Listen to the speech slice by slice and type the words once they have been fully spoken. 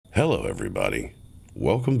Hello everybody,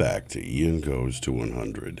 welcome back to Ian Goes to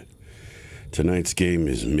 100. Tonight's game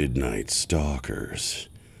is Midnight Stalkers.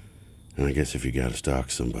 And I guess if you gotta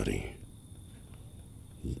stalk somebody,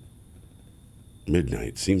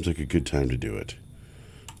 midnight seems like a good time to do it.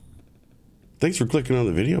 Thanks for clicking on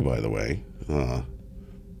the video, by the way. I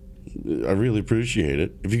really appreciate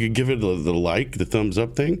it. If you could give it the like, the thumbs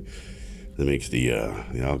up thing, that makes the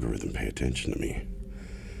algorithm pay attention to me.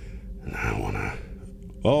 And I wanna...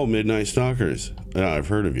 Oh, Midnight Stalkers. Yeah, I've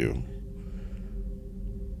heard of you.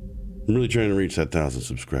 I'm really trying to reach that 1,000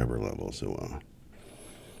 subscriber level, so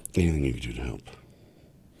anything you can do to help.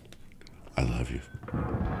 I love you.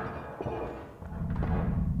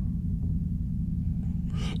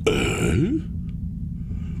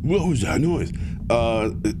 What was that noise?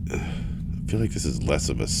 I feel like this is less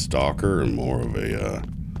of a stalker and more of a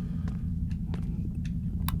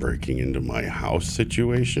breaking into my house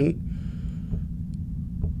situation.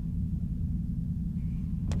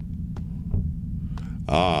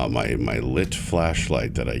 My lit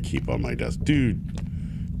flashlight that I keep on my desk.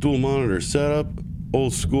 Dude, dual monitor setup,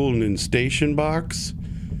 old school and in station box.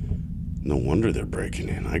 No wonder they're breaking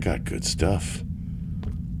in. I got good stuff.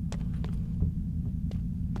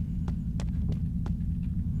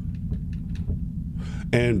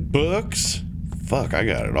 And books? Fuck, I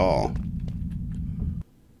got it all.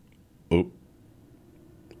 Oh,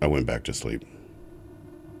 I went back to sleep.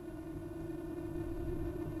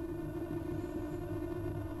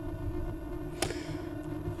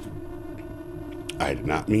 I did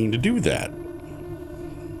not mean to do that.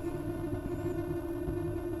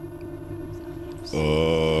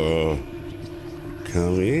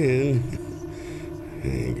 Come in.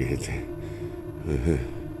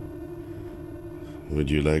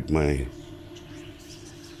 Would you like my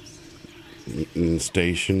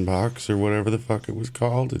station box or whatever the fuck it was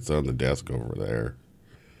called? It's on the desk over there.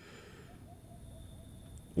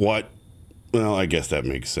 What? Well, I guess that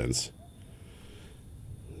makes sense.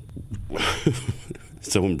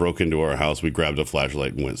 Someone broke into our house. We grabbed a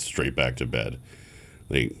flashlight and went straight back to bed.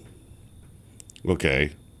 Like, okay.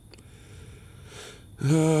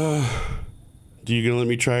 You gonna let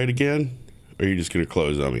me try it again? Or are you just gonna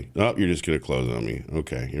close on me? Oh, you're just gonna close on me.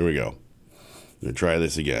 Okay, here we go. I'm gonna try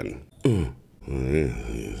this again.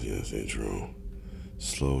 Yes, intro.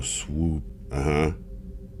 Slow swoop.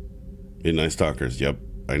 Midnight Stalkers. Yep,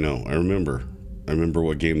 I know. I remember. I remember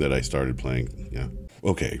what game that I started playing. Yeah.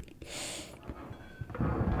 Okay.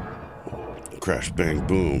 Crash, bang,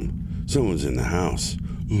 boom. Someone's in the house.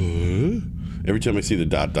 Every time I see the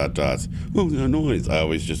dots, oh, that noise, I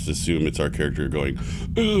always just assume it's our character going,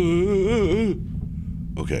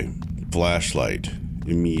 okay, flashlight,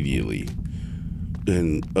 immediately.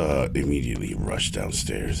 Then, immediately rush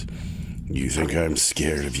downstairs. You think I'm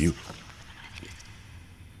scared of you?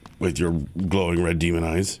 With your glowing red demon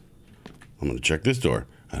eyes? I'm gonna check this door.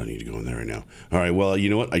 I don't need to go in there right now. All right, well, you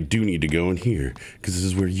know what? I do need to go in here, because this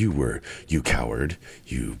is where you were. You coward.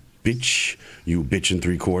 You bitch. You bitch and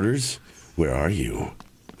 3/4. Where are you?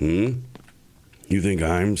 You think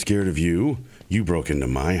I'm scared of you? You broke into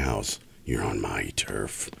my house. You're on my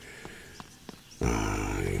turf.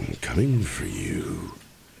 I'm coming for you.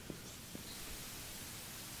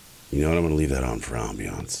 You know what? I'm going to leave that on for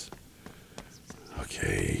ambiance.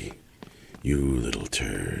 Okay. You little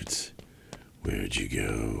turds. Where'd you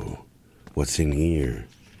go? What's in here?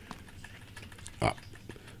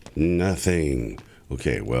 Nothing.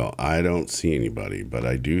 Okay, well, I don't see anybody, but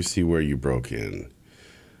I do see where you broke in.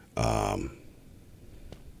 What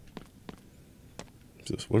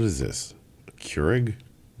is this? A Keurig?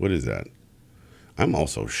 What is that? I'm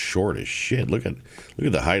also short as shit. Look at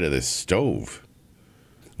the height of this stove.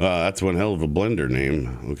 That's one hell of a blender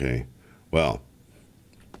name. Okay, well,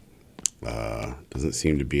 doesn't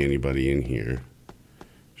seem to be anybody in here.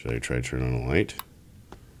 Should I try to turn on a light?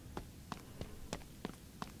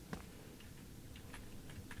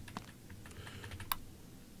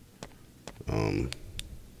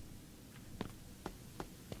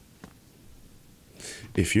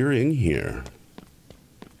 If you're in here,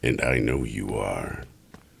 and I know you are,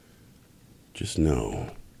 just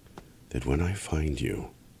know that when I find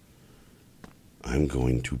you, I'm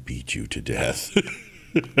going to beat you to death.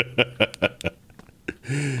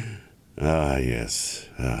 Yes.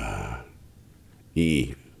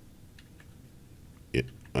 E.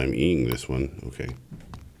 I'm E-ing this one. Okay.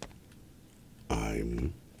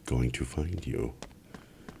 I'm going to find you.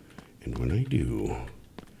 And when I do,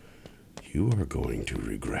 you are going to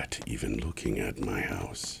regret even looking at my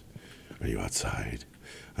house. Are you outside?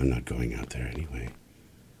 I'm not going out there anyway.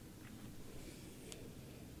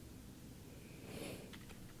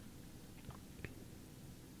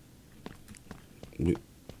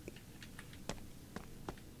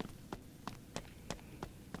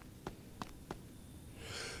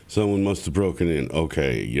 Someone must have broken in.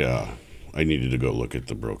 Okay, yeah. I needed to go look at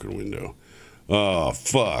the broken window. Oh,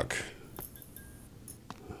 fuck.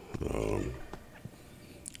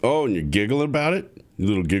 Oh, and you're giggling about it? You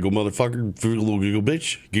little giggle motherfucker. Little giggle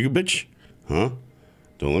bitch. Giggle bitch? Huh?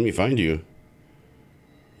 Don't let me find you.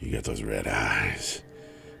 You got those red eyes.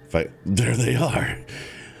 There they are.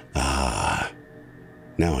 Ah.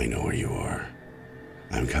 Now I know where you are.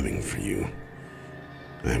 I'm coming for you.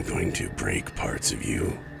 I'm going to break parts of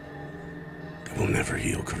you that will never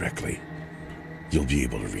heal correctly. You'll be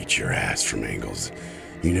able to reach your ass from angles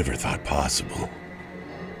you never thought possible.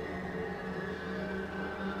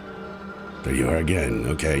 There you are again.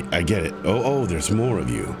 Okay, I get it. Oh, there's more of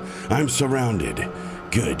you. I'm surrounded.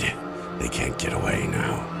 Good. They can't get away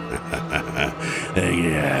now.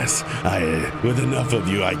 Yes, with enough of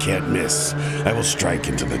you, I can't miss. I will strike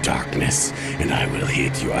into the darkness, and I will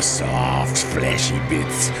hit your soft, fleshy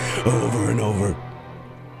bits over and over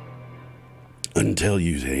until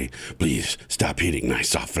you say, please stop hitting my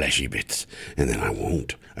soft, fleshy bits. And then I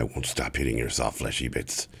won't stop hitting your soft, fleshy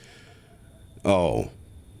bits. Oh.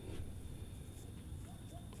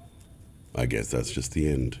 I guess that's just the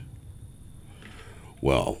end.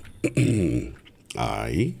 Well,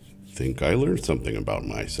 I think I learned something about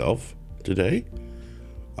myself today.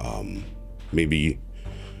 Maybe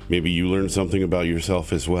you learned something about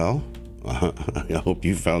yourself as well. I hope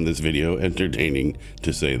you found this video entertaining,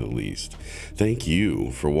 to say the least. Thank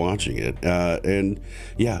you for watching it. And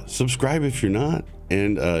yeah, subscribe if you're not.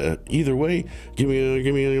 And either way, give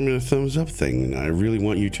me a thumbs up thing. I really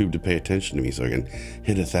want YouTube to pay attention to me so I can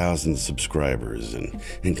hit 1,000 subscribers and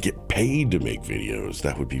get paid to make videos.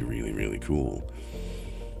 That would be really, really cool.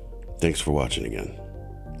 Thanks for watching again.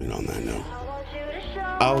 And on that note,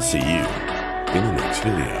 I'll see you in the next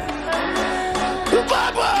video.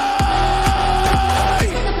 Bye-bye!